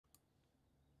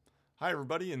Hi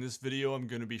everybody, in this video I'm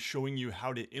going to be showing you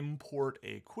how to import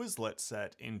a Quizlet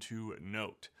set into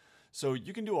Knowt. So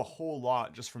you can do a whole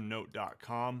lot just from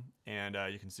Knowt.com, and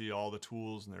you can see all the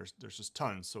tools, and there's just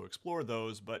tons, so explore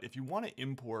those. But if you want to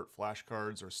import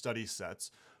flashcards or study sets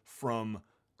from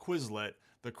Quizlet,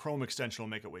 the Chrome extension will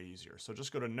make it way easier. So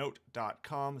just go to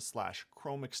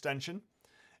Knowt.com/Chrome extension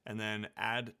and then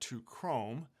add to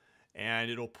Chrome,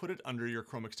 and it'll put it under your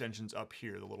Chrome extensions up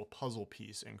here, the little puzzle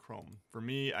piece in Chrome. For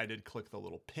me, I did click the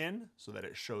little pin so that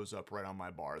it shows up right on my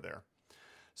bar there.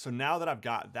 So now that I've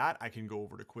got that, I can go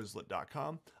over to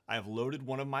Quizlet.com. I have loaded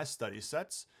one of my study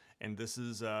sets, and this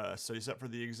is a study set for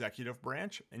the executive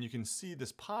branch. And you can see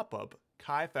this pop-up,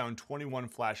 Kai found 21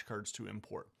 flashcards to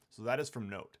import. So that is from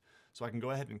Knowt. So I can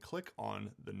go ahead and click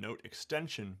on the Knowt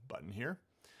extension button here.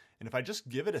 And if I just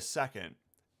give it a second,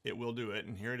 it will do it,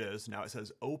 and here it is. Now it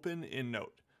says open in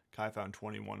Knowt. Kai found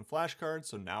 21 flashcards,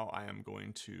 so now I am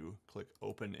going to click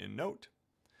open in Knowt.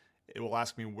 It will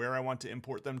ask me where I want to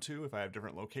import them to if I have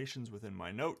different locations within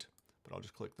my Knowt, but I'll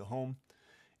just click the home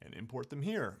and import them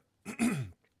here.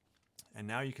 And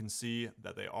now you can see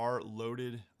that they are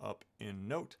loaded up in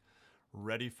Knowt,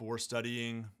 ready for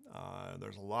studying.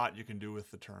 There's a lot you can do with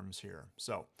the terms here.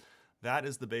 So that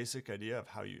is the basic idea of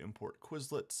how you import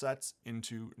Quizlet sets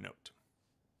into Knowt.